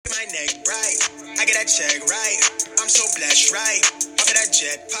right. I get that check, right. I'm so blessed, right. Off of that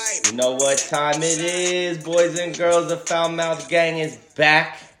jet pipe. You know what time it is, boys and girls. The Foul Mouth Gang is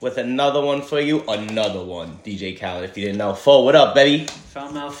back with another one for you. Another one. DJ Khaled, if you didn't know. Full, what up, baby?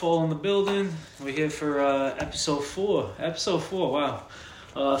 Foul Mouth Full in the building. We're here for episode 4. Episode 4, wow.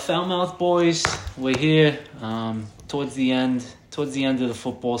 Foul Mouth boys, we're here towards the end of the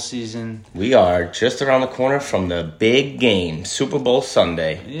football season. We are just around the corner from the big game, Super Bowl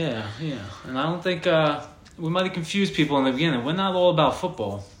Sunday. Yeah. And I don't think we might have confused people in the beginning. We're not all about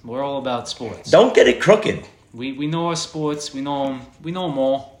football. We're all about sports. Don't get it crooked. We know our sports. We know them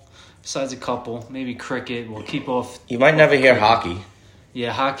all. Besides a couple, maybe cricket. We'll keep off. You might never hear hockey.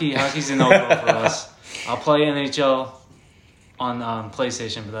 Yeah, hockey's a no-go for us. I'll play NHL on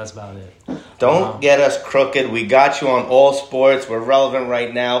PlayStation, but that's about it. Don't get us crooked. We got you on all sports. We're relevant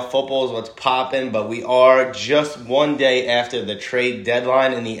right now. Football is what's popping, but we are just one day after the trade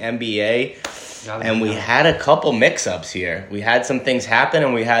deadline in the NBA. And we had a couple mix-ups here. We had some things happen,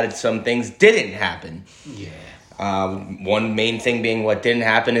 and we had some things didn't happen. Yeah. One main thing being what didn't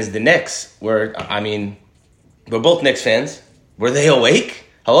happen is the Knicks. We're both Knicks fans. Were they awake?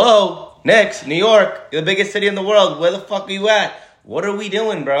 Hello? Knicks, New York, you're the biggest city in the world. Where the fuck are you at? What are we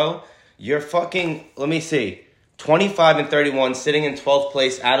doing, bro? You're fucking, let me see, 25-31, sitting in 12th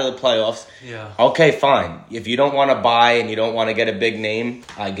place out of the playoffs. Yeah. Okay, fine. If you don't want to buy and you don't want to get a big name,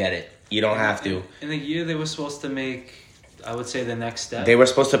 I get it. You don't have to. In the year they were supposed to make, I would say, the next step. They were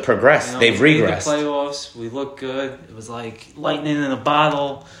supposed to progress. You know, they've regressed. We made the playoffs. We looked good. It was like lightning in a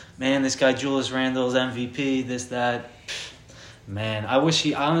bottle. Man, this guy Julius Randle's MVP, this, that. Man, I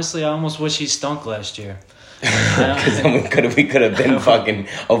almost wish he stunk last year. Because then we could have been fucking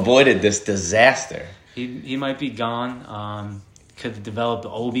avoided this disaster. He might be gone. Could have developed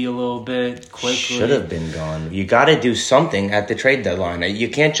Obi a little bit quickly. Should have been gone. You got to do something at the trade deadline. You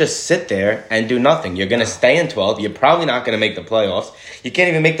can't just sit there and do nothing. You're going to stay in 12th. You're probably not going to make the playoffs. You can't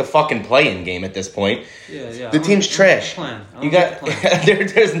even make the fucking play-in game at this point. Yeah. The team's trash.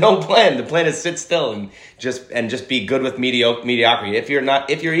 There's no plan. The plan is sit still and just be good with mediocrity. If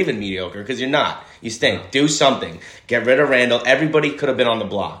you're even mediocre, because you're not. You stink. Do something. Get rid of Randall. Everybody could have been on the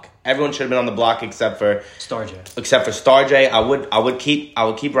block. Everyone should have been on the block except for Star J. I would keep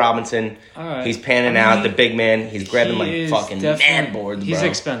Robinson. All right. He's panning out, the big man. He's grabbing my fucking man boards, bro. He's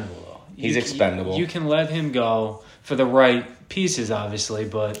expendable though. He's expendable. You can let him go for the right pieces, obviously,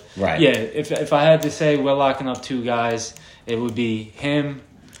 but right. Yeah, if I had to say we're locking up 2 guys, it would be him,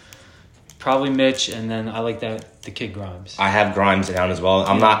 probably Mitch, and then I like the kid Grimes. I have Grimes down as well.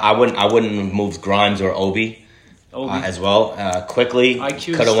 I wouldn't have moved Grimes or Obi. As well. Quickly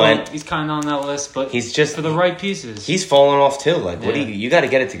could have went. He's kind of on that list, but he's just for the right pieces. He's falling off too. Like, what do you got to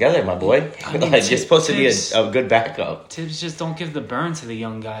get it together, my boy? You're supposed to be a good backup. Tibbs just don't give the burn to the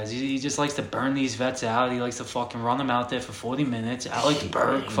young guys. He just likes to burn these vets out. He likes to fucking run them out there for 40 minutes. Alex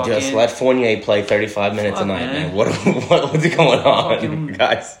Burke, just let Fournier play 35 minutes a night, man. What's going on,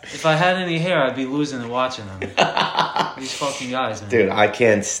 guys? If I had any hair, I'd be losing and watching them. These fucking guys, man. Dude, I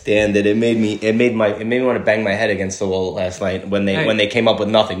can't stand it. It made me want to bang my head against the wall last night when they came up with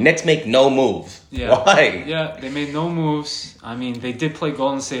nothing. Knicks make no moves. Yeah. Why? Yeah, they made no moves. I mean, they did play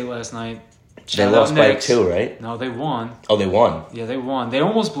Golden State last night. They lost by 2, right? No, they won. Oh, they won. Yeah, they won. They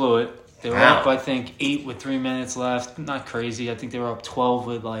almost blew it. They were up, I think, 8 with 3 minutes left. Not crazy. I think they were up 12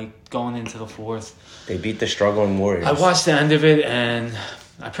 with going into the 4th. They beat the struggling Warriors. I watched the end of it and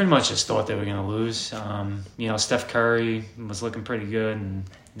I pretty much just thought they were going to lose. Steph Curry was looking pretty good, and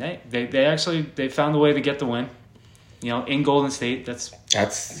they found a way to get the win. In Golden State, that's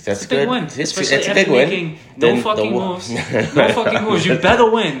a big good win. It's a big win. No fucking moves. No fucking moves. You better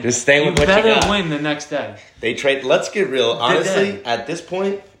win. Just stay with what you got. You better win the next day. They trade. Let's get real. Honestly, at this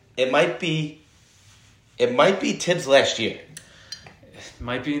point, it might be Tibbs last year.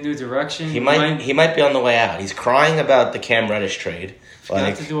 Might be a new direction. He might be on the way out. He's crying about the Cam Reddish trade.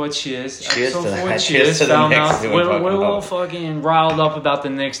 Got to do what she is. Cheers to the Knicks. We're all fucking riled up about the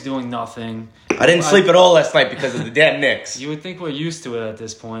Knicks doing nothing. I didn't sleep at all last night because of the damn Knicks. You would think we're used to it at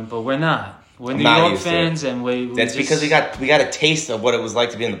this point, but we're not. We're New York fans, and that's because we got a taste of what it was like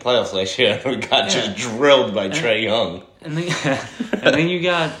to be in the playoffs last year. We got just drilled by Trae Young. And then you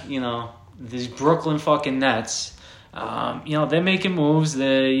got these Brooklyn fucking Nets. They're making moves.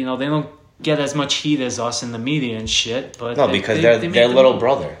 They don't get as much heat as us in the media and shit. But no, because they're little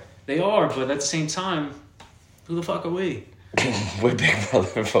brother. They are, but at the same time, who the fuck are we? We're Big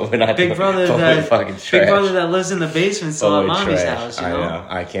Brother, but we're not. Big Brother that lives in the basement still at mommy's house. I know.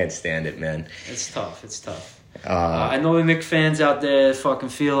 I can't stand it, man. It's tough. I know the Knicks fans out there fucking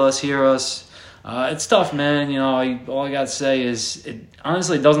feel us, hear us. It's tough, man. All I got to say is it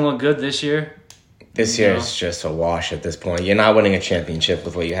honestly doesn't look good this year. This year is just a wash at this point. You're not winning a championship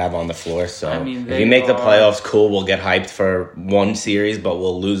with what you have on the floor. So I mean, if you make the playoffs, cool, we'll get hyped for one series, but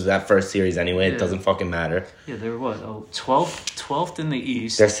we'll lose that first series anyway. Yeah. It doesn't fucking matter. Yeah, they're 12th in the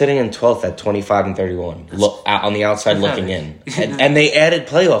East. They're sitting in 12th at 25-31. Look on the outside looking in, and they added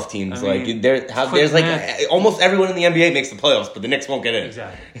playoff teams. I mean, there's like almost everyone in the NBA makes the playoffs, but the Knicks won't get in.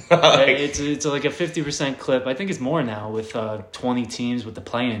 Exactly. Like, it's like a 50% clip. I think it's more now with 20 teams with the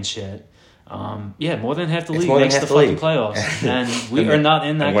play-in shit. More than half the league makes the fucking playoffs, and we are not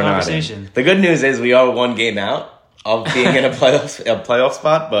in that conversation. The good news is we are one game out of being in a playoff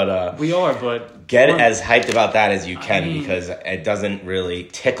spot, but we are. But get as hyped about that as you can, because it doesn't really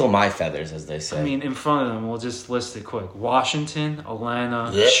tickle my feathers, as they say. I mean, in front of them, we'll just list it quick: Washington,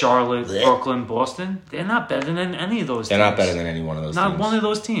 Atlanta, Charlotte, Brooklyn, Boston. They're not better than any of those. They're not better than any one of those. Not one of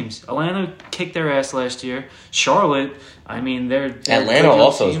those teams. Atlanta kicked their ass last year. Charlotte. I mean, they're Atlanta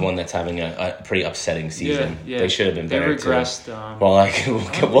also is one that's having a pretty upsetting season. Yeah. They should have been better. They regressed.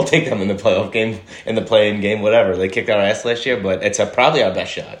 We'll take them in the playoff game, in the play-in game, whatever. They kicked our ass last year, but it's probably our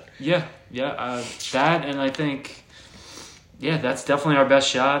best shot. Yeah. That, and I think, that's definitely our best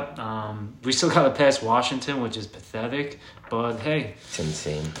shot. We still got to pass Washington, which is pathetic, but hey, it's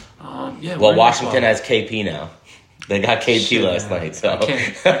insane. Well, Washington has KP now. They got KP last night, so I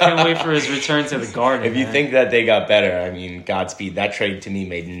can't wait for his return to the Garden. If you think that they got better, I mean, Godspeed. That trade to me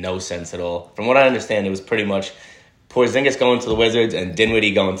made no sense at all. From what I understand, it was pretty much Porzingis going to the Wizards and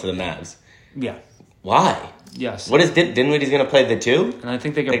Dinwiddie going to the Mavs. Yeah. Why? Yes. What is Dinwiddie's going to play the 2? And I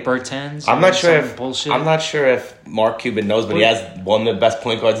think they got Bertans. I'm not sure if bullshit. I'm not sure if Mark Cuban knows, but he has one of the best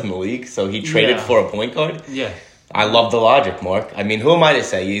point guards in the league, so he traded for a point guard. Yeah. I love the logic, Mark. I mean, who am I to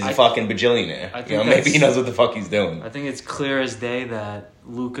say? He's a fucking bajillionaire. Maybe he knows what the fuck he's doing. I think it's clear as day that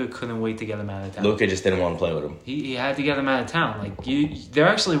Luka couldn't wait to get him out of town. Luka just didn't want to play with him. He had to get him out of town. They're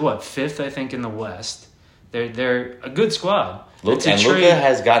actually fifth, I think, in the West. They're a good squad. Luka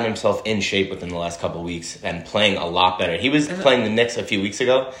has gotten himself in shape within the last couple of weeks and playing a lot better. He was playing the Knicks a few weeks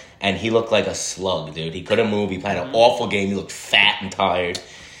ago, and he looked like a slug, dude. He couldn't move. He played an awful game. He looked fat and tired.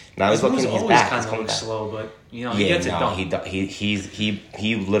 Now he's looking. He's back. Kind of slow, but he gets it done.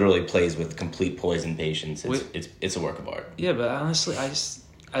 He literally plays with complete poison patience. It's a work of art. Yeah, but honestly,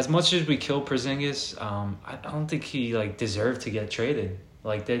 as much as we kill Porzingis, I don't think he deserved to get traded.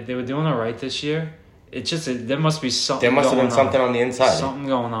 They were doing all right this year. It's just there must be something. There must have been something on the inside. Something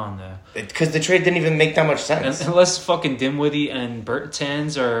going on there. Because the trade didn't even make that much sense. Unless fucking Dinwiddie and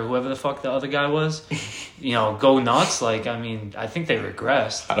Bertans or whoever the fuck the other guy was, go nuts. I think they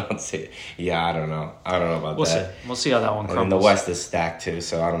regressed. I don't see it. Yeah, I don't know. I don't know about that. We'll see how that one crumbles. And the West is stacked too,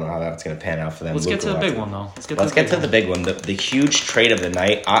 so I don't know how that's going to pan out for them. Let's get to the big one, though. Let's get to the big one. The huge trade of the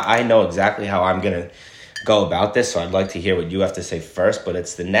night. I know exactly how I'm going to go about this, so I'd like to hear what you have to say first, but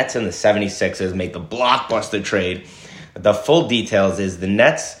it's the Nets and the 76ers make the blockbuster trade. The full details is the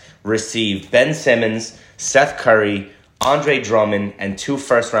Nets received Ben Simmons, Seth Curry, Andre Drummond, and 2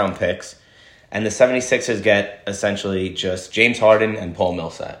 first-round picks, and the 76ers get essentially just James Harden and Paul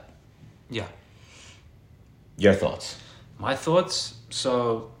Millsap. Yeah. Your thoughts? My thoughts?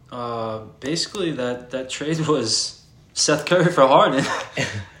 So, basically that trade was Seth Curry for Harden.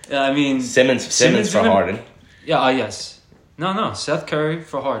 I mean, Simmons for Harden. Yeah, yes. No, Seth Curry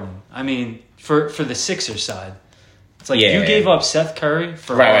for Harden. I mean, for the Sixers side. It's you gave up Seth Curry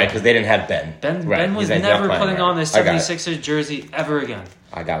for Harden. Right, because they didn't have Ben. Ben was never putting on this 76ers jersey ever again.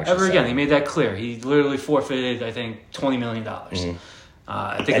 I got what you're saying. Ever again. He made that clear. He literally forfeited, I think, $20 million. Mm-hmm.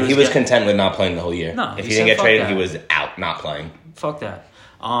 I think he was content with not playing the whole year. No, if he didn't get traded, he was out, not playing. Fuck that.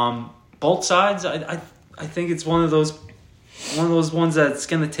 Both sides, I think it's one of those ones that's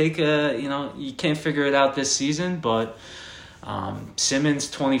going to take you can't figure it out this season, but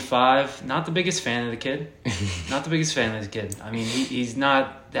Simmons, 25, not the biggest fan of the kid. I mean, he's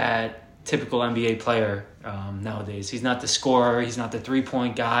not that typical NBA player nowadays. He's not the scorer. He's not the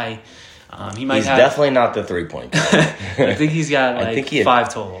 3-point guy. He's definitely not the 3-point guy. I think he's got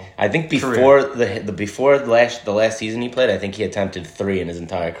 5 total. I think before the last season he played, I think he attempted 3 in his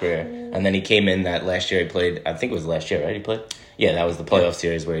entire career. And then he came in that last year he played, I think it was last year, right? He played? Yeah, that was the playoff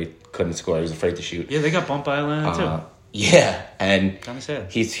series where he couldn't score. He was afraid to shoot. Yeah, they got bumped by Atlanta too. Yeah, and kind of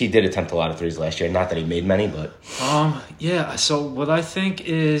sad. He did attempt a lot of threes last year. Not that he made many, but yeah. So what I think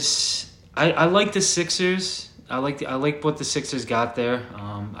is, I like the Sixers. I like what the Sixers got there.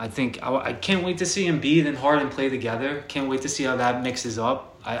 I think I can't wait to see Embiid and Harden play together. Can't wait to see how that mixes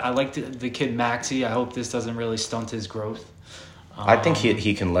up. I like the kid Maxey. I hope this doesn't really stunt his growth. I think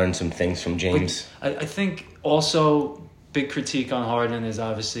he can learn some things from James. I think also big critique on Harden is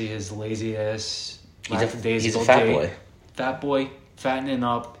obviously his lazy ass. He's a fat boy. Fat boy, fattening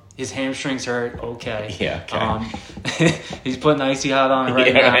up. His hamstrings hurt. Okay. Yeah. Okay. He's putting icy hot on it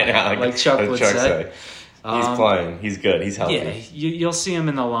right now, like Chuck would say. He's playing. He's good. He's healthy. Yeah, you'll see him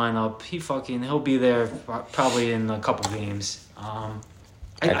in the lineup. He'll be there probably in a couple games.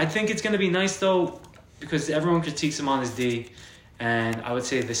 I think it's going to be nice though, because everyone critiques him on his D, and I would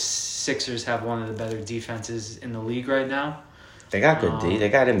say the Sixers have one of the better defenses in the league right now. They got good D. They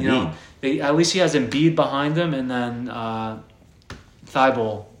got Embiid. At least he has Embiid behind him, and then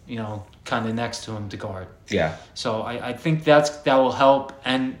Thibault, kind of next to him to guard. Yeah. So I think that will help,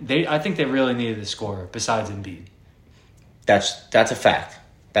 and I think they really needed a scorer besides Embiid. That's a fact.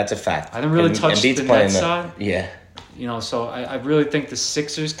 That's a fact. I didn't really touch the Nets side. Yeah. So I really think the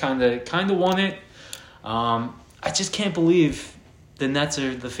Sixers kind of won it. I just can't believe the Nets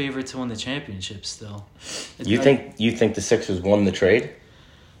are the favorite to win the championship still. You think the Sixers won the trade?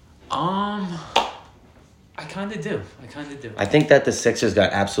 I kind of do. I think that the Sixers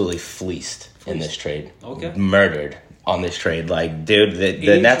got absolutely fleeced in this trade. Okay. Murdered on this trade. Like, dude,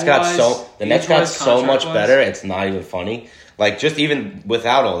 the Nets got so much better. It's not even funny. Like, just even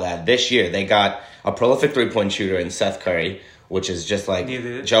without all that, this year they got a prolific 3-point shooter in Seth Curry, which is just like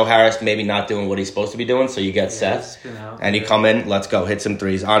Joe Harris maybe not doing what he's supposed to be doing, so you get Seth. And you come in, let's go, hit some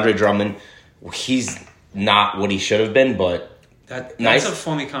threes. Andre Drummond, he's not what he should have been, but that's nice. a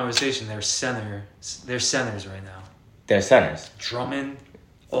funny conversation. They're centers right now. They're centers. Drummond,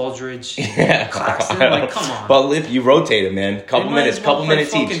 Aldridge, yeah. Claxton, like, come on. But if you rotate them, man, couple minutes each. Couple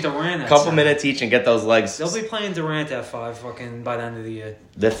minutes each and get those legs. They'll be playing Durant at 5 fucking by the end of the year.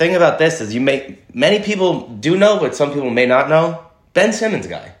 The thing about this is many people do know, but some people may not know. Ben Simmons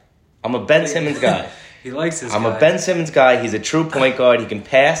guy. I'm a Ben Simmons guy. He likes this I'm a Ben Simmons guy. He's a true point guard. He can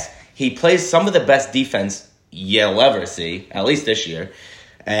pass. He plays some of the best defense you'll ever see, at least this year.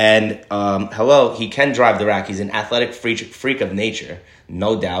 And, he can drive the rack. He's an athletic freak of nature,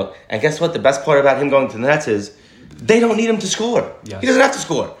 no doubt. And guess what? The best part about him going to the Nets is they don't need him to score. Yes. He doesn't have to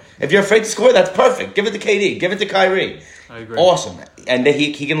score. If you're afraid to score, that's perfect. Give it to KD. Give it to Kyrie. I agree. Awesome. And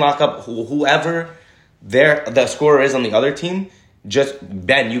he can lock up whoever the scorer is on the other team. Just,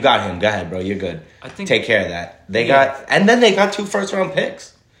 Ben, you got him. Go ahead, bro. You're good. Take care of that. They got 2 first-round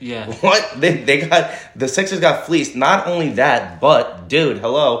picks. Yeah. What? The Sixers got fleeced. Not only that, but, dude,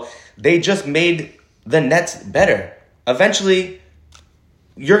 they just made the Nets better. Eventually,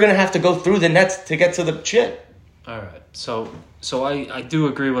 you're going to have to go through the Nets to get to the chip. All right. So I do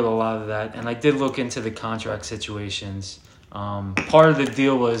agree with a lot of that, and I did look into the contract situations. Part of the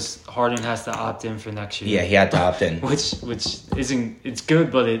deal was Harden has to opt in for next year. Yeah, he had to opt in. which isn't, it's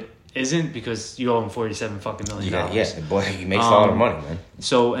good, but it isn't, because you owe him $47 million. Yeah, boy, he makes a lot of money, man.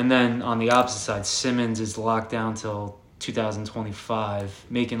 So, and then on the opposite side, Simmons is locked down till 2025,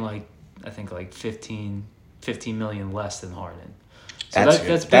 making I think 15 million less than Harden. So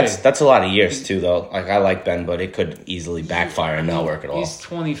that's big. That's a lot of years too, though. Like, I like Ben, but it could easily backfire and not work at all. He's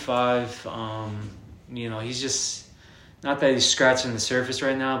 25. He's just, not that he's scratching the surface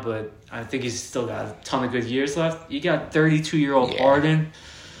right now, but I think he's still got a ton of good years left. You got 32-year-old Harden.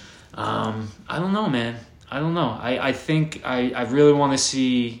 I don't know, man. I don't know. I think I really want to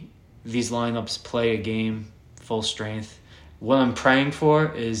see these lineups play a game full strength. What I'm praying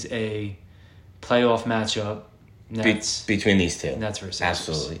for is a playoff matchup. Nets between these two. Nets versus Sixers.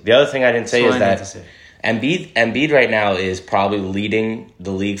 Absolutely. The other thing I didn't say is that Embiid right now is probably leading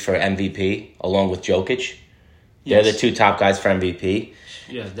the league for MVP along with Jokic. They're the 2 top guys for MVP.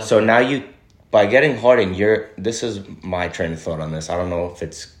 Yeah, definitely. So now by getting Harden, this is my train of thought on this. I don't know if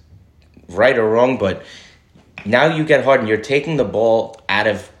it's right or wrong, but now you get Harden, you're taking the ball out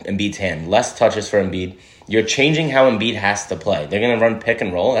of Embiid's hand. Less touches for Embiid. You're changing how Embiid has to play. They're going to run pick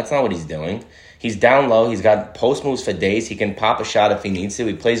and roll. That's not what he's doing. He's down low. He's got post moves for days. He can pop a shot if he needs to.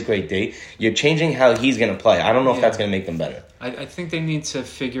 He plays great D. You're changing how he's going to play. I don't know if that's going to make them better. I think they need to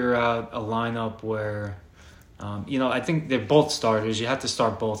figure out a lineup where, I think they're both starters. You have to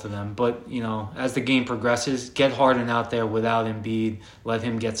start both of them. But, as the game progresses, get Harden out there without Embiid. Let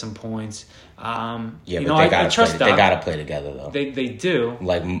him get some points. But they got to play together, though. They do.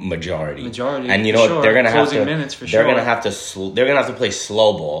 Like majority. And you know what? They're going to have to. Minutes for they're going to have to. They're going to have to play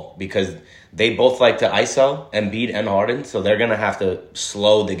slow ball because they both like to ISO, Embiid and Harden. So they're going to have to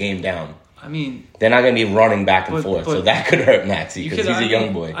slow the game down. I mean, they're not going to be running back and forth. So that could hurt Maxey because he's a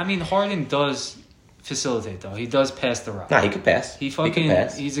young boy. I mean, Harden does facilitate, though. He does pass the rock. Nah, he could pass. He can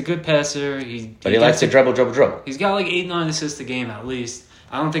pass. He's a good passer. But he likes to dribble. He's got 8-9 assists a game at least.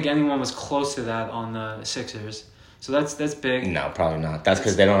 I don't think anyone was close to that on the Sixers. So that's big. No, probably not. That's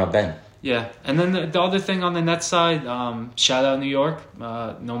because they don't have Ben. Yeah, and then the other thing on the Nets side, shout out New York,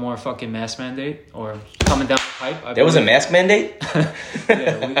 no more fucking mask mandate or coming down the pipe. There was a mask mandate?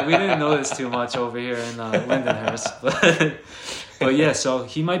 Yeah, we didn't notice too much over here in Lindenhurst. But yeah, so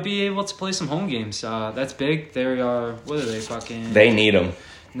he might be able to play some home games. That's big. They are, what are they fucking... They need him.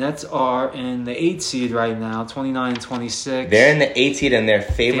 Nets are in the 8th seed right now, 29-26. They're in the 8th seed and they're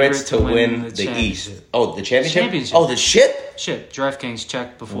favorites to win the East. Oh, the championship? Oh, the ship? Shit, DraftKings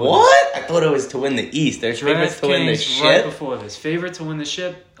checked before What? I thought it was to win the East. They're favorites to win the ship? Right before this. Favorite to win the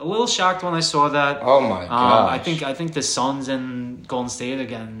ship. A little shocked when I saw that. Oh my god! I think the Suns and Golden State are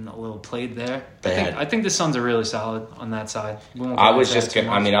getting a little played there. I think the Suns are really solid on that side. I was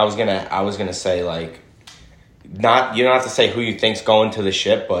gonna say like, not you don't have to say who you think's going to the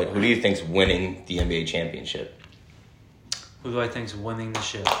ship, but who do you think's winning the NBA championship? Who do I think's winning the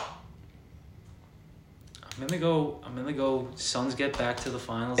ship? I'm gonna go. Suns get back to the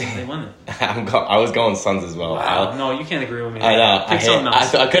finals and they win it. I was going Suns as well. Wow. No, you can't agree with me. I know.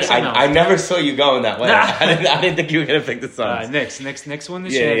 I never saw you going that way. I didn't think you were gonna pick the Suns. Knicks win the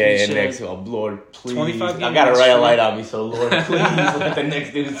championship. Yeah, Knicks. Oh Lord, please. 25 games. I got a ray of light on me, so Lord, please let the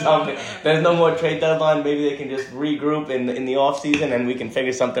Knicks do something. There's no more trade deadline. Maybe they can just regroup in the off season and we can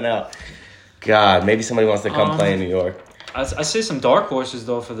figure something out. God, maybe somebody wants to come play in New York. I see some dark horses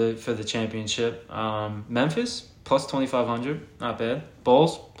though for the championship. Memphis plus 2,500, not bad.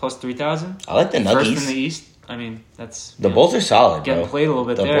 Bulls plus 3,000. I like the Nuggets. First in the East. I mean, that's the Bulls are solid. Getting played a little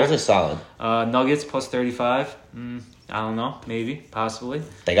bit. The Bulls are solid. Nuggets plus 35. I don't know, maybe, possibly.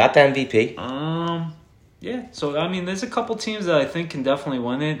 They got the MVP. Yeah. So I mean, there's a couple teams that I think can definitely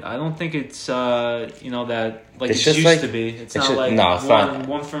win it. I don't think it's that like it's used to be. It's not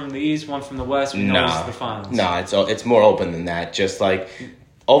one from the East, one from the West. We know it's the finals. No, it's more open than that. Just like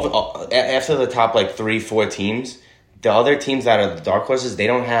after the top like 3-4 teams, the other teams that are the dark horses, they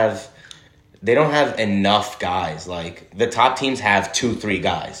don't have enough guys. Like the top teams have 2-3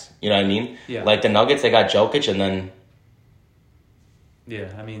 guys. You know what I mean? Yeah. Like the Nuggets, they got Jokic, and then.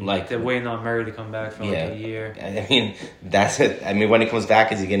 Yeah, I mean, like they're waiting on Murray to come back for like a year. I mean, that's it. I mean, when he comes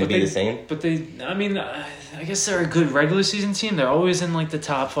back, is he going to be the same? But I guess they're a good regular season team. They're always in like the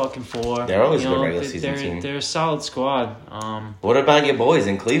top fucking 4. They're always a good regular season team. They're a solid squad. What about your boys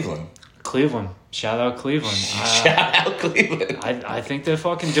in Cleveland? Cleveland. Shout out Cleveland. Shout out Cleveland. I think they're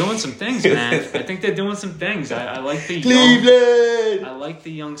fucking doing some things, man. I think they're doing some things. I like the Cleveland. I like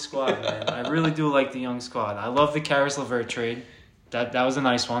the young squad, man. I really do like the young squad. I love the Karis LeVert trade. That was a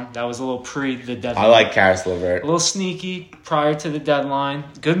nice one. That was a little pre the deadline. I like Karis LeVert. A little sneaky prior to the deadline.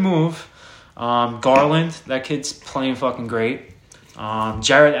 Good move. Garland, that kid's playing fucking great.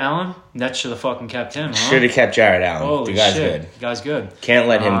 Jared Allen, Nets should have fucking kept him. Huh? Should have kept Jared Allen. Holy the guy's shit. good. The guy's good. Can't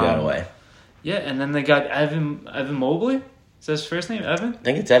let him get away. Yeah, and then they got Evan Mobley. Is that his first name? Evan? I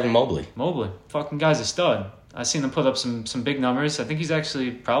think it's Evan Mobley. Fucking guy's a stud. I've seen him put up some big numbers. I think he's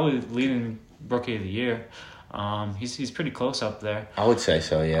actually probably leading Rookie of the Year. He's pretty close up there. I would say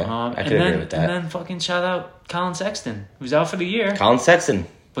so, yeah. I could agree with that. And then fucking shout out Colin Sexton, who's out for the year. Colin Sexton.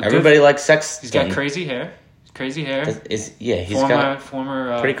 But everybody likes Sexton. He's got crazy hair. He's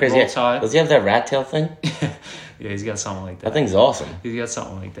former pretty crazy Roll Tide. Does he have that rat tail thing? Yeah, he's got something like that. That thing's awesome. He's got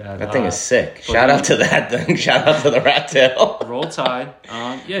something like that. That thing is sick. Shout out to that thing. Shout out to the rat tail. Roll Tide.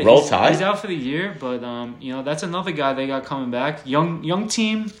 Roll Tide. He's out for the year, but that's another guy they got coming back. Young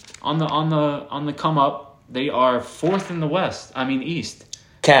team on the come up. They are 4th in the West. East.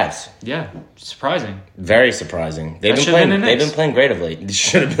 Cavs. Yeah, surprising. Very surprising. They've been playing great of late. It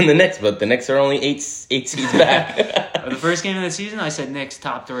should have been the Knicks, but the Knicks are only 8 seeds back. The first game of the season, I said Knicks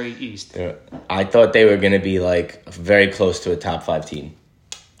top 3 East. Yeah. I thought they were going to be like very close to a top 5 team.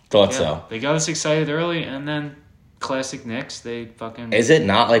 Thought so. They got us excited early, and then classic Knicks. They fucking. Is it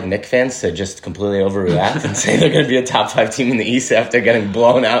not like Knicks fans to just completely overreact and say they're going to be a top 5 team in the East after getting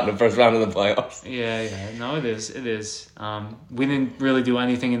blown out in the first round of the playoffs? Yeah. No, it is. We didn't really do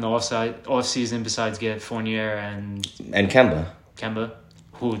anything in the off season besides get Fournier and Kemba.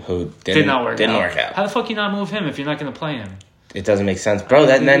 Who did not work out. How the fuck you not move him if you're not going to play him? It doesn't make sense, bro.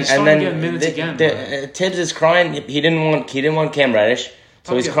 Tibbs is crying. He didn't want Cam Reddish.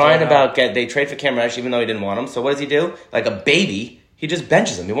 So he's crying about they trade for Cam Reddish even though he didn't want him. So what does he do? Like a baby, he just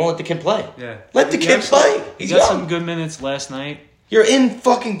benches him. He won't let the kid play. Yeah. Let the kid play. He got some good minutes last night. You're in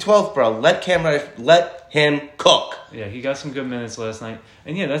fucking 12th, bro. Let Cam Reddish, let him cook. Yeah, he got some good minutes last night.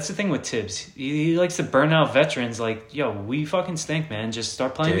 And yeah, that's the thing with Tibbs. He likes to burn out veterans. Like, yo, we fucking stink, man. Just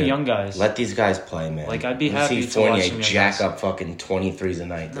start playing the young guys. Let these guys play, man. Like, I'd be happy to watch Fournier jack up fucking 23s a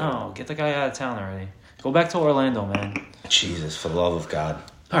night. No, get the guy out of town already. Go back to Orlando, man. Jesus, for the love of God.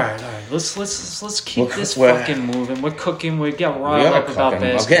 All right. Let's keep this we're- fucking moving. We're cooking. We get We riled are up about cooking.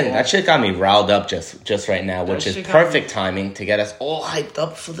 basketball. Again, that shit got me riled up just right now, That which is shit got perfect me- timing to get us all hyped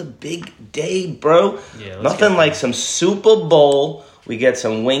up for the big day, bro. Yeah, let's Nothing get like that. some Super Bowl. We get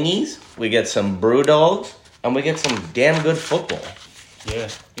some wingies, we get some brew dogs, and we get some damn good football. Yeah.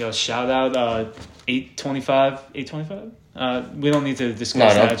 Yo, shout out 825. We don't need to No,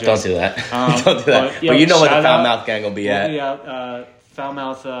 discuss the address. don't do that. Don't do that. But, yo, But you know where the shout Foul out- Mouth Gang will be We'll at. be out.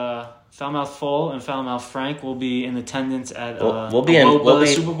 Foulmouth Full and Foulmouth Frank will be in attendance at We'll be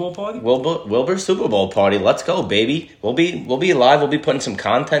Super Bowl party. Wilbur Super Bowl party. Let's go, baby. We'll be live. We'll be putting some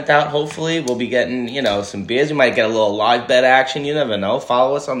content out. Hopefully, we'll be getting some beers. We might get a little live bet action. You never know.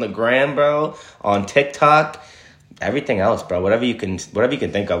 Follow us on the gram, bro. On TikTok. Everything else, bro. Whatever you can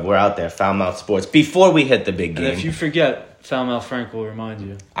think of, we're out there. Foulmouth Sports. Before we hit the big And game, if you forget, Foulmouth Frank will remind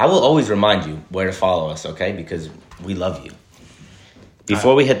you. I will always remind you where to follow us. Okay, because we love you.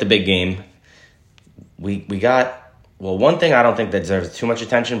 Before we hit the big game, we got one thing I don't think that deserves too much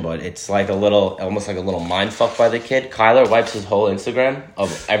attention, but it's like almost like a little mind fuck by the kid. Kyler wipes his whole Instagram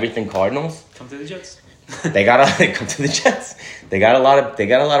of everything Cardinals. Come to the Jets. They come to the Jets. They got a lot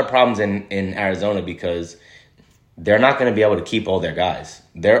of problems in Arizona because they're not going to be able to keep all their guys.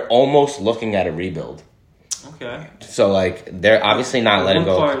 They're almost looking at a rebuild. Okay. So they're obviously not letting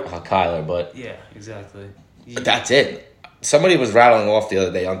go One of Kyler, but Yeah, exactly. that's it. Somebody was rattling off the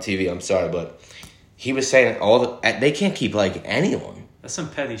other day on TV. I'm sorry, but he was saying they can't keep anyone. That's some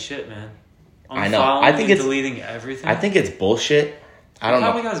petty shit, man. I know. Unfollowing I think and it's deleting everything. I think it's bullshit. I don't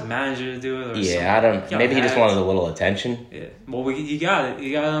Probably know. got his manager to do it. Or Yeah, I don't. Got Maybe he just hacked. wanted a little attention. Yeah. Well, he got it.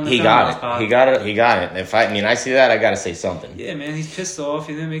 He got it on the He Foulmouth got it. pod. He got it. He got it. If I see that, I gotta say something. Yeah, man, he's pissed off.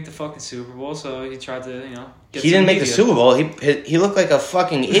 He didn't make the fucking Super Bowl, so he tried to, get He some didn't make the media. Super Bowl. He looked like a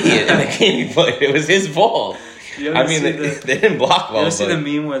fucking idiot in the game he played. It was his fault. You I ever mean, see they didn't block You well. ever see the But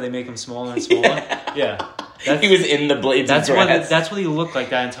meme where they make him smaller and smaller? Yeah. he was in the blades of grass. That's what he looked like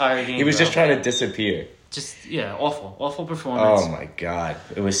that entire game. He was bro. just trying to disappear. Awful performance. Oh my god,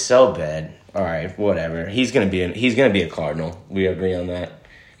 it was so bad. All right, whatever. He's gonna be a Cardinal. We agree on that.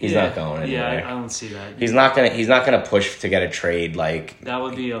 He's not going anywhere. Yeah, I don't see that. He's not gonna push to get a trade. That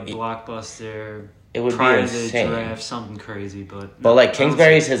would be a blockbuster. It would be prior insane. to the draft, something crazy, but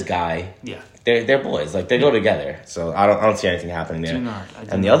Kingsbury's his guy. Yeah, They're boys. They go together. So I don't see anything happening there. do not. I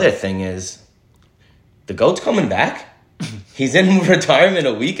do And the not. other thing is, the GOAT's coming back. He's in retirement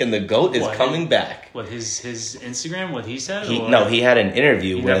a week, and the GOAT is What? coming back. What his Instagram? What he said? He or- he had an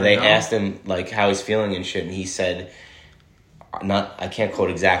interview You where never they know. asked him how he's feeling and shit, and he said, I can't quote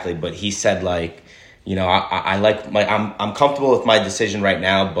exactly, but he said I'm comfortable with my decision right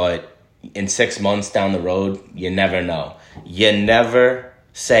now, but in 6 months down the road, you never know. You never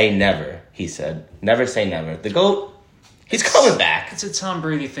say never. He said, never say never. The GOAT, he's coming back. It's a Tom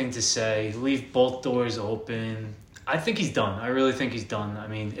Brady thing to say. Leave both doors open. I think he's done. I really think he's done. I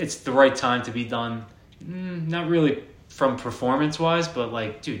mean, it's the right time to be done. Not really from performance wise,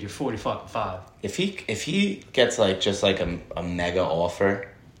 but dude, you're 45. If he gets just a mega offer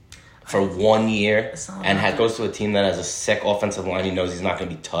for 1 year It's not and about goes to a team that has a sick offensive line, he knows he's not going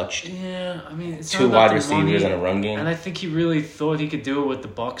to be touched. Yeah, I mean, it's Two not about wide the receivers money, and a run game. and I think he really thought he could do it with the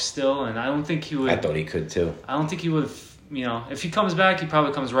Bucs still, and I don't think he would. I thought he could too. I don't think he would. If he comes back, he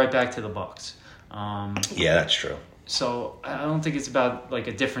probably comes right back to the Bucs. Yeah, that's true. So I don't think it's about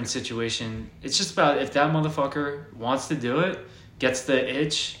a different situation. It's just about if that motherfucker wants to do it, gets the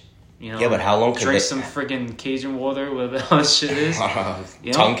itch. Yeah, but how long could drink they- some friggin' Cajun water, whatever the hell shit is.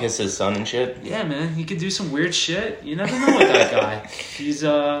 You know? Tongue kiss his son and shit. Yeah, man, he could do some weird shit. You never know with that guy.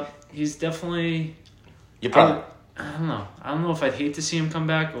 He's definitely. You probably. I don't know if I'd hate to see him come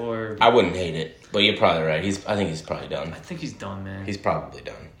back or. I wouldn't hate it, but you're probably right. I think he's probably done. I think he's done, man. He's probably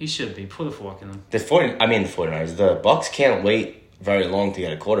done. He should be. Put a fork in him. The 49ers. The Bucks can't wait very long to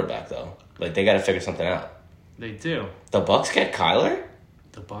get a quarterback though. They got to figure something out. They do. The Bucks get Kyler.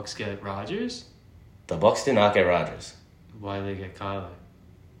 The Bucks get Rodgers. The Bucks did not get Rodgers Why do they get Kyler?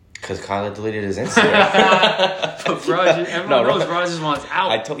 because Kyler deleted his Instagram. But Rodgers, everyone knows Rodgers wants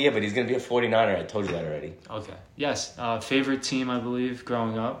out. But he's gonna be a 49er. I told you that already. Okay. Yes. Favorite team, I believe,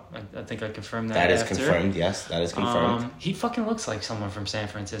 growing up. I think I confirmed that. That is after. confirmed. Yes, that is confirmed. He fucking looks like someone from San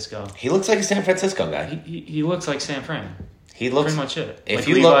Francisco. He looks like a San Francisco guy. He looks like San Fran. He looks Pretty much it. If Like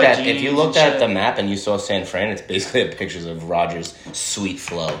you Levi looked at jeans and the shit. map and you saw San Fran, it's basically pictures of Rodgers' sweet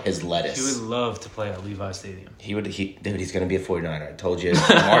flow, his He lettuce. would love to play at Levi Stadium. Dude, he's gonna be a 49er. I told you.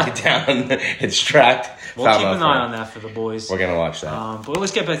 Mark it down. It's tracked. We'll keep an eye on that for the boys. We're gonna watch that. But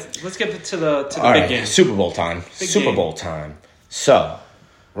let's get back to the All big right, game. Super Bowl time. Big Super game. Bowl time. So,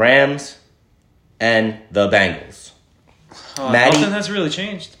 Rams and the Bengals. Nothing has really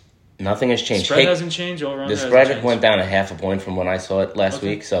changed. Nothing has changed. Spread hasn't changed. The spread went down 0.5 point from when I saw it last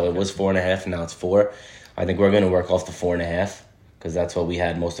week, so it was 4.5, and now it's 4. I think we're going to work off the 4.5 because that's what we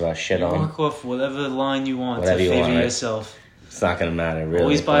had most of our shit on. Work off whatever line you want to favor yourself. It's not going to matter, really.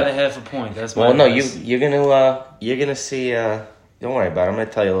 Always buy the 0.5 point. That's my advice. You're gonna see. Don't worry about it. I'm gonna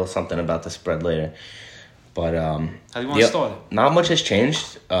tell you a little something about the spread later. But how do you want to start it? Not much has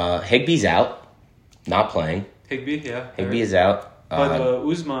changed. Higbee's out, not playing. Higbee is out. But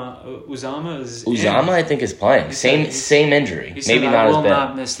Uzama is. Uzama, I think, is playing. Same injury. Maybe not as bad. Will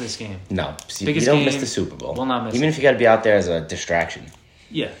not miss this game. No, you don't miss the Super Bowl. Will not miss. Even if you got to be out there as a distraction.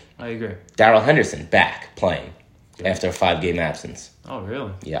 Yeah, I agree. Darrell Henderson back playing after a 5-game absence. Oh,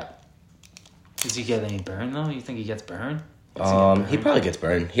 really? Yeah. Does he get any burn though? You think he gets burned? He probably gets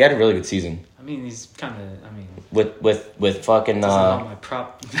burned. He had a really good season. I mean, he's kind of. I mean, with fucking. Doesn't help my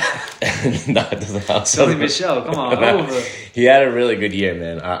prop. No, it doesn't help. Sonny Michel, come on, over. He had a really good year,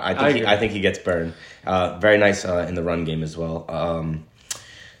 man. I think he gets burned. Very nice in the run game as well.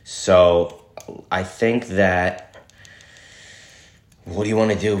 So I think that. What do you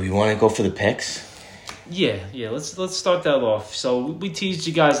want to do? We want to go for the picks. Yeah. Let's start that off. So we teased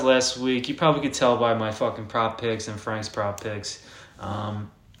you guys last week. You probably could tell by my fucking prop picks and Frank's prop picks.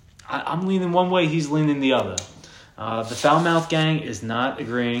 I'm leaning one way. He's leaning the other. The Foulmouth gang is not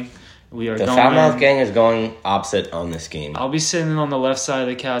agreeing. The Foulmouth gang is going opposite on this game. I'll be sitting on the left side of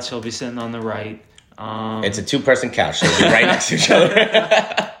the couch. He'll be sitting on the right. It's a 2-person couch. So they'll be right next to each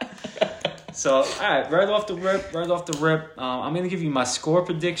other. So, all right, right off the rip, I'm going to give you my score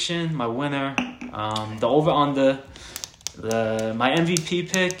prediction, my winner, the over-under, my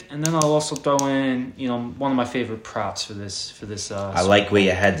MVP pick, and then I'll also throw in, one of my favorite props for this. I like where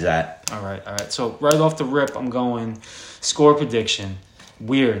your head's at. All right. So, right off the rip, I'm going score prediction.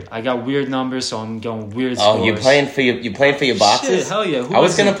 Weird. I got weird numbers, so I'm going weird scores. Oh, you playing for your boxes? Shit, hell yeah. I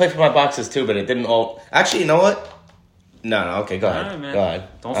was going to play for my boxes too, but it didn't all... Actually, you know what? No, okay, go ahead. All right, man. Go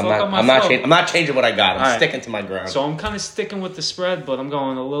ahead. Don't fuck up my flow. I'm not changing what I got. I'm right. sticking to my ground. So I'm kind of sticking with the spread, but I'm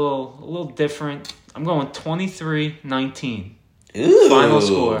going a little different. I'm going 23-19. Ooh. Final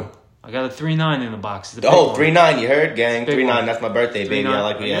score. I got a 3-9 in the box. 3-9. You heard, gang. 3-9. That's my birthday, baby. I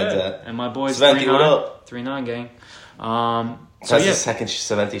like where you had that. And my boys 3-9. What up? 3-9, gang. That's the second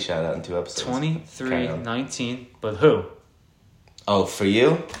Saventi shout out in 2 episodes. 23-19. But who? Oh, for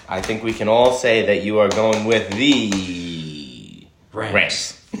you? I think we can all say that you are going with the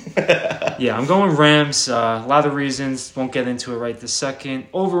Rams. Yeah, I'm going Rams. A lot of reasons. Won't get into it right this second.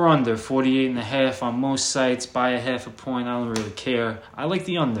 Over under 48.5 on most sites. Buy a 0.5 point. I don't really care. I like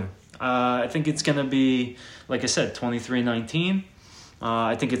the under. I think it's going to be, like I said, 23-19.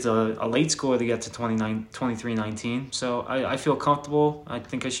 I think it's a late score to get to 23-19. So I feel comfortable. I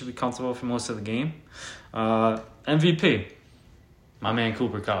think I should be comfortable for most of the game. MVP. My man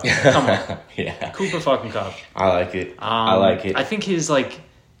Cooper Kupp. Come on. Yeah. Cooper fucking Kupp. I like it. I like it. I think his,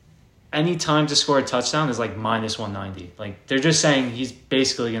 any time to score a touchdown is minus 190. They're just saying he's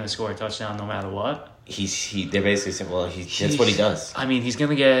basically going to score a touchdown no matter what. They're basically saying, that's what he does. I mean, he's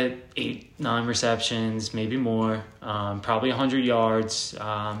going to get 8-9 receptions, maybe more, probably 100 yards.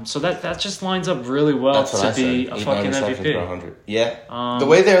 So that just lines up really well to be a fucking MVP. Yeah. The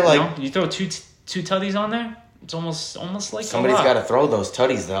way they're you throw two tutties on there, it's almost like somebody's got to throw those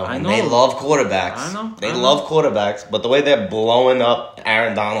tutties though. I know. And they love quarterbacks. I know. They love quarterbacks, but the way they're blowing up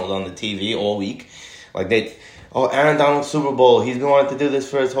Aaron Donald on the TV all week, Aaron Donald Super Bowl. He's been wanting to do this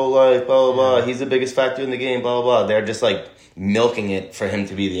for his whole life. Blah blah blah. He's the biggest factor in the game. Blah blah blah. They're just milking it for him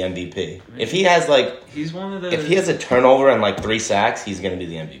to be the MVP. If he has he's one of the. If he has a turnover and 3 sacks, he's gonna be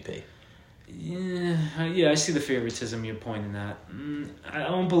the MVP. Yeah, I see the favoritism you're pointing at. I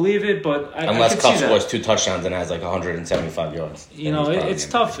don't believe it, but unless Kupp scores 2 touchdowns and has 175 yards. It's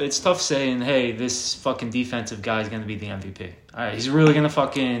tough. It's tough saying, hey, this fucking defensive guy is going to be the MVP. All right, he's really going to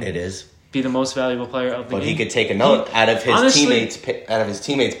fucking. It is. Be the most valuable player of the game. But he could take a note out of his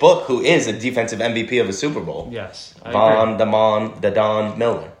teammate's book, who is a defensive MVP of a Super Bowl. Yes, Don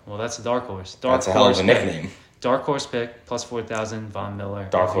Miller. Well, that's a dark horse. That's a hell of a nickname. Dark horse pick plus 4,000. Von Miller.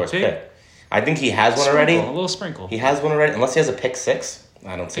 Dark horse pick. I think he has one already. A little sprinkle. He has one already, unless he has a pick 6.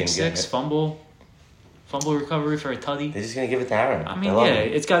 I don't see him getting it. Pick 6, fumble recovery for a tutty. They're just gonna give it to Aaron. I mean,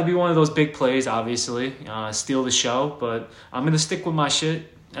 it's got to be one of those big plays. Obviously, steal the show. But I'm gonna stick with my shit.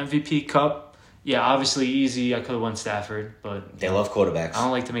 MVP Kupp. Yeah, obviously easy. I could have won Stafford, but they love quarterbacks. I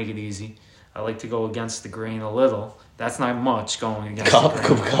don't like to make it easy. I like to go against the grain a little. That's not much going against the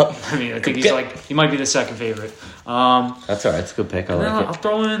grain. Kupp. I mean, I think he might be the second favorite. That's all right. It's a good pick. I like it.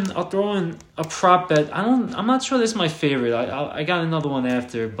 I'll throw in a prop bet. I'm not sure this is my favorite. I got another one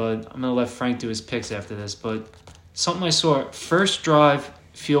after, but I'm gonna let Frank do his picks after this. But something I saw. First drive,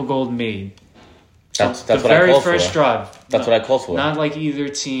 field goal made. That's the what I very called first for. drive. That's what I called for. Not like either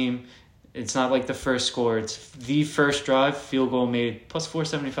team. It's not like the first score. It's the first drive, field goal made, plus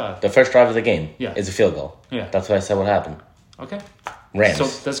 475. The first drive of the game Yeah. is a field goal. Yeah. That's what I said would happen. Okay. Rams. So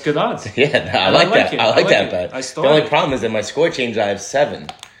that's good odds. Yeah, I like that. it. I like that it. bet. I The only problem is in my score change I have 7.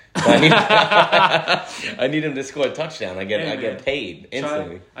 So I need I need him to score a touchdown. I get paid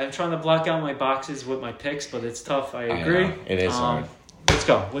instantly. I'm trying to block out my boxes with my picks, but it's tough. I agree. know. It is hard. Let's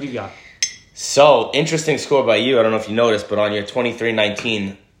go. What do you got? So, interesting score by you. I don't know if you noticed, but on your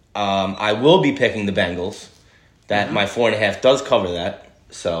 23-19, I will be picking the Bengals. That my 4.5 does cover that.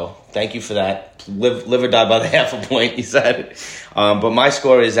 So, thank you for that. Live or die by the half a point, you said. But my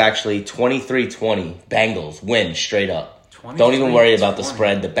score is actually 23-20. Bengals win straight up. Don't even worry about the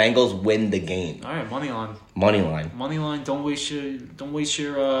spread. The Bengals win the game. All right, money line. Money line. Money line. Don't waste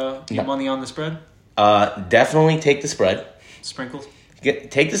your money on the spread. Definitely take the spread. Sprinkles.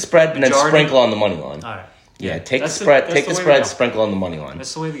 Take the spread and then sprinkle on the money line. All right. Yeah, take the spread. Take the spread. Sprinkle on the money line.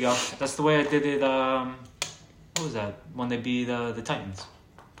 That's the way to go. That's the way I did it. What was that when they beat the Titans?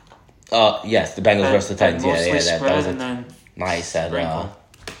 Yes, the Bengals versus the Titans. Mostly That spread was and then nice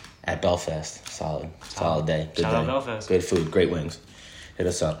at Belfast. Solid day. Good shout day. out Belfast. Good food. Great wings. Hit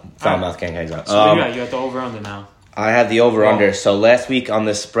us up. Foulmouth Gang hangs out. So what do you got? You got the over under now. I have the over under. So last week on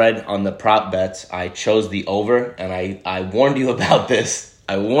the spread on the prop bets, I chose the over, and I warned you about this.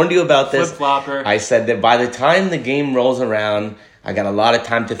 Flip-flopper. I said that by the time the game rolls around, I got a lot of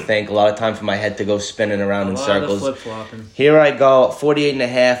time to think, a lot of time for my head to go spinning around in circles. Flip-flopping. Here I go,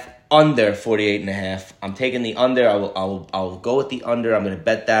 48.5, under 48.5. I'm taking the under. I'll go with the under. I'm going to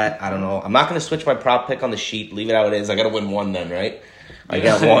bet that. I don't know. I'm not going to switch my prop pick on the sheet. Leave it how it is. I got to win one then, right? I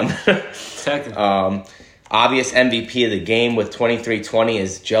got one. Technically. Obvious MVP of the game with 23-20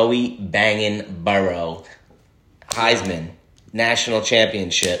 is Joey Bangin' Burrow. Heisman, National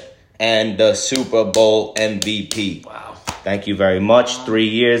Championship, and the Super Bowl MVP. Wow. Thank you very much. 3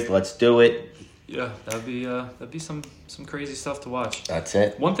 years. Let's do it. Yeah, that'd be some crazy stuff to watch. That's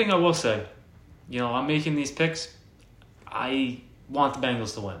it. One thing I will say, I'm making these picks. I want the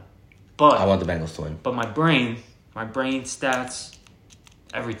Bengals to win, but I want the Bengals to win. But my brain stats,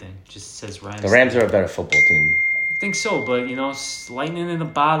 everything just says Rams. The Rams are a better football team. I think so, but lightning in a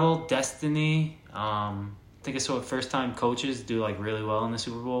bottle, destiny. I think I saw first-time coaches do really well in the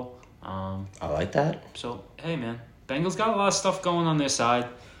Super Bowl. I like that. So hey, man, Bengals got a lot of stuff going on their side.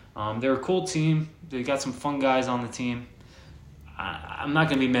 They're a cool team. They got some fun guys on the team. I'm not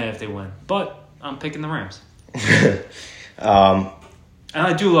gonna be mad if they win, but I'm picking the Rams. And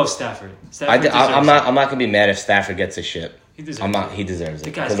I do love Stafford. I'm not gonna be mad if Stafford gets a ship. He deserves it. He deserves it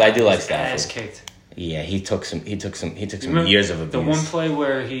The guy's because I do like his Stafford. ass kicked. Yeah, he took some Remember years of abuse. The one play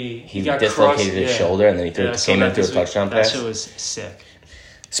where he got dislocated crushed, his shoulder and then he came into a touchdown pass. That shit was sick.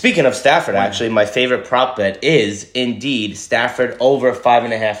 Speaking of Stafford, actually, my favorite prop bet is indeed Stafford over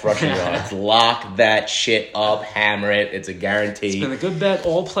 5.5 rushing yards. Lock that shit up, hammer it. It's a guarantee. It's been a good bet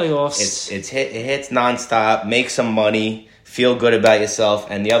all playoffs. It hits nonstop. Make some money. Feel good about yourself.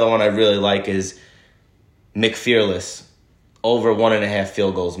 And the other one I really like is McFearless over 1.5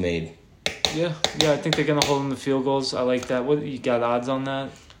 field goals made. Yeah, I think they're gonna hold them to field goals. I like that. What you got odds on that?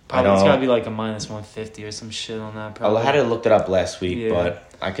 I Probably it's don't. gotta be like a -150 or some shit on that. Probably. I had to look it up last week, Yeah. but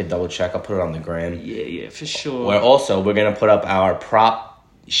I could double check. I'll put it on the gram. Yeah, for sure. We're gonna put up our prop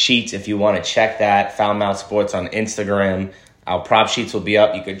sheets if you want to check that. Foulmouth Sports on Instagram. Our prop sheets will be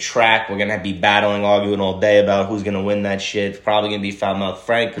up. You could track. We're gonna be battling, arguing all day about who's gonna win that shit. It's probably gonna be Foulmouth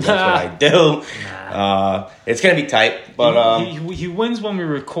Frank because that's what I do. It's gonna be tight, but he wins when we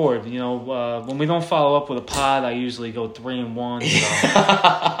record. When we don't follow up with a pod, I usually go 3-1. So,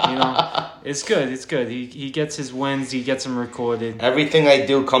 it's good. It's good. He gets his wins. He gets them recorded. everything I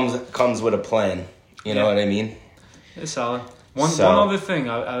do comes with a plan. You know what I mean? It's solid. One other thing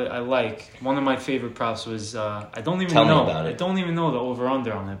I like. One of my favorite props was I don't even Tell me know. about it. I don't even know the over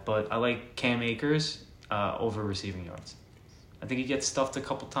under on it, but I like Cam Akers over receiving yards. I think he gets stuffed a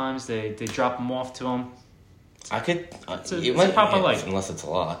couple times. They drop him off to him. It's a prop I like. unless it's a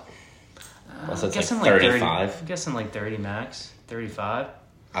lot. Unless it's guessing 35. I'm guessing 30 max, 35.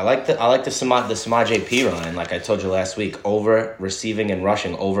 I like the Samaj P Ryan, like I told you last week, over receiving and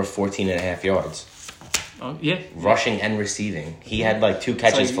rushing over 14.5 yards. Oh yeah, Rushing and receiving. He had 2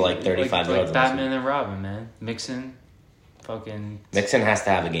 catches for 35 yards. Like Batman and Robin, man. Mixon has to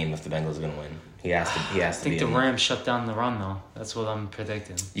have a game if the Bengals are gonna win. He has to. I think the Rams shut down the run though. That's what I'm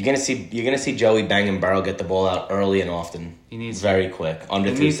predicting. You're gonna see Joey Bangin' Burrow get the ball out early and often. He needs very quick, under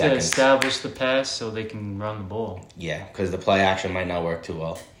 3 They need seconds. to establish the pass so they can run the ball. Yeah, because the play action might not work too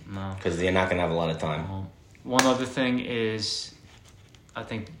well. No, Because you're not gonna have a lot of time. one other thing is, I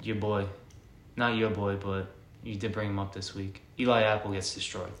think your boy, not your boy, but you did bring him up this week. Eli Apple gets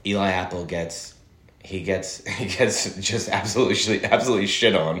destroyed. Eli Apple gets just absolutely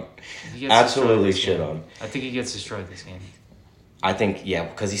shit on. Absolutely shit on. I think he gets destroyed this game. I think, yeah,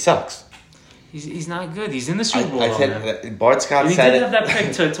 because he sucks. He's not good. He's in the Super Bowl. I think Bart Scott he said did have that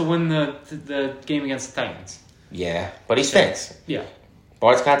pick to win the game against the Titans. Yeah, but he stinks. Yeah.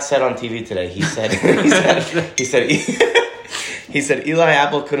 Bart Scott said on TV today. He said he said Eli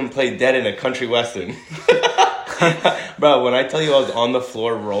Apple couldn't play dead in a country western. Bro, when I tell you I was on the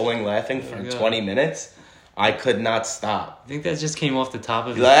floor rolling laughing for 20 minutes, I could not stop. I think that just came off the top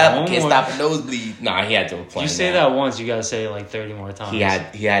of his Eli Apple dome, can't stop a nosebleed. Nah, he had to have planned that. You say that once, you gotta say it like 30 more times. He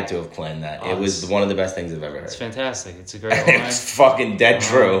had to have planned that. It was one of the best things I've ever heard. It's fantastic. It's a great line. It's fucking dead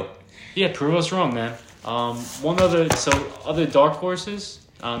true. Yeah, prove us wrong, man. Other dark horses,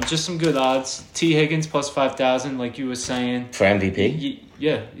 just some good odds. T. Higgins plus 5,000, like you were saying. For MVP?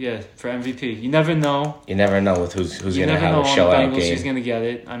 Yeah, for MVP. You never know. You never know with who's going to have a show-out game. Who's going to get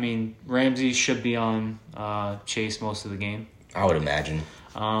it. I mean, Ramsey should be on Chase most of the game. I would imagine.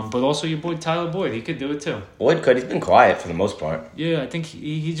 But also your boy Tyler Boyd, he could do it too. Boyd could. He's been quiet for the most part. Yeah, I think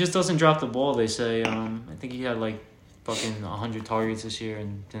he just doesn't drop the ball. They say. I think he had like fucking 100 targets this year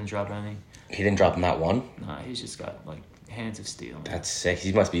and didn't drop any. He didn't drop not one? Nah, he's just got like hands of steel. That's sick.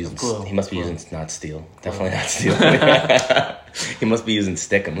 He must be using. Glue. He must be using not steel. Definitely not steel. He must be using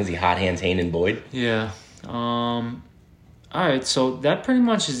stickum. Was he hot hands Hayden Boyd? Yeah. All right. So that pretty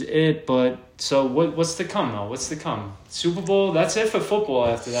much is it. But so what's to come though? What's to come? Super Bowl. That's it for football.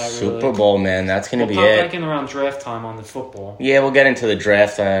 After that, really. Super Bowl, man. That's gonna be pop it. Back in around draft time on the football. Yeah, we'll get into the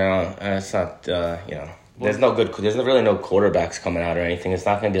draft. It's not. There's really no quarterbacks coming out or anything. It's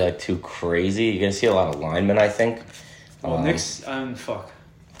not going to be like too crazy. You're going to see a lot of linemen, I think. Well,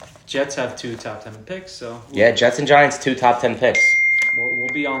 Jets have 2 top 10 picks, so Jets and Giants 2 top 10 picks. We'll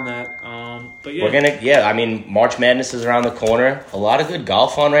be on that. But yeah, we're gonna. I mean, March Madness is around the corner. A lot of good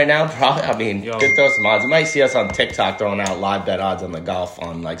golf on right now. Probably. I mean, could throw some odds. You might see us on TikTok throwing out live bet odds on the golf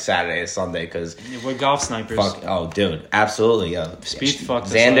on like Saturday or Sunday because we're golf snipers. Dude, absolutely. Speed fucked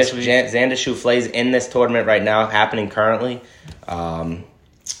us Xander last week. Xander Schauffele's in this tournament right now, happening currently.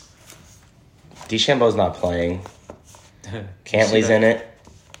 DeChambeau's not playing. Cantley's in it.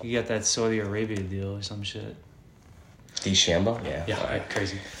 You got that Saudi Arabia deal or some shit. DeChambeau? Yeah. All right,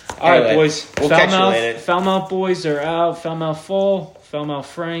 crazy. All right, boys. We'll catch you later. Foulmouth boys are out. Foulmouth full. Foulmouth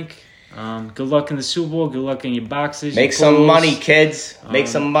Frank. Good luck in the Super Bowl. Good luck in your boxes. Make some money, kids. Make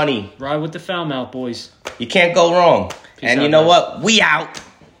some money. Ride with the Foulmouth boys. You can't go wrong. Peace out, you know guys. what? We out.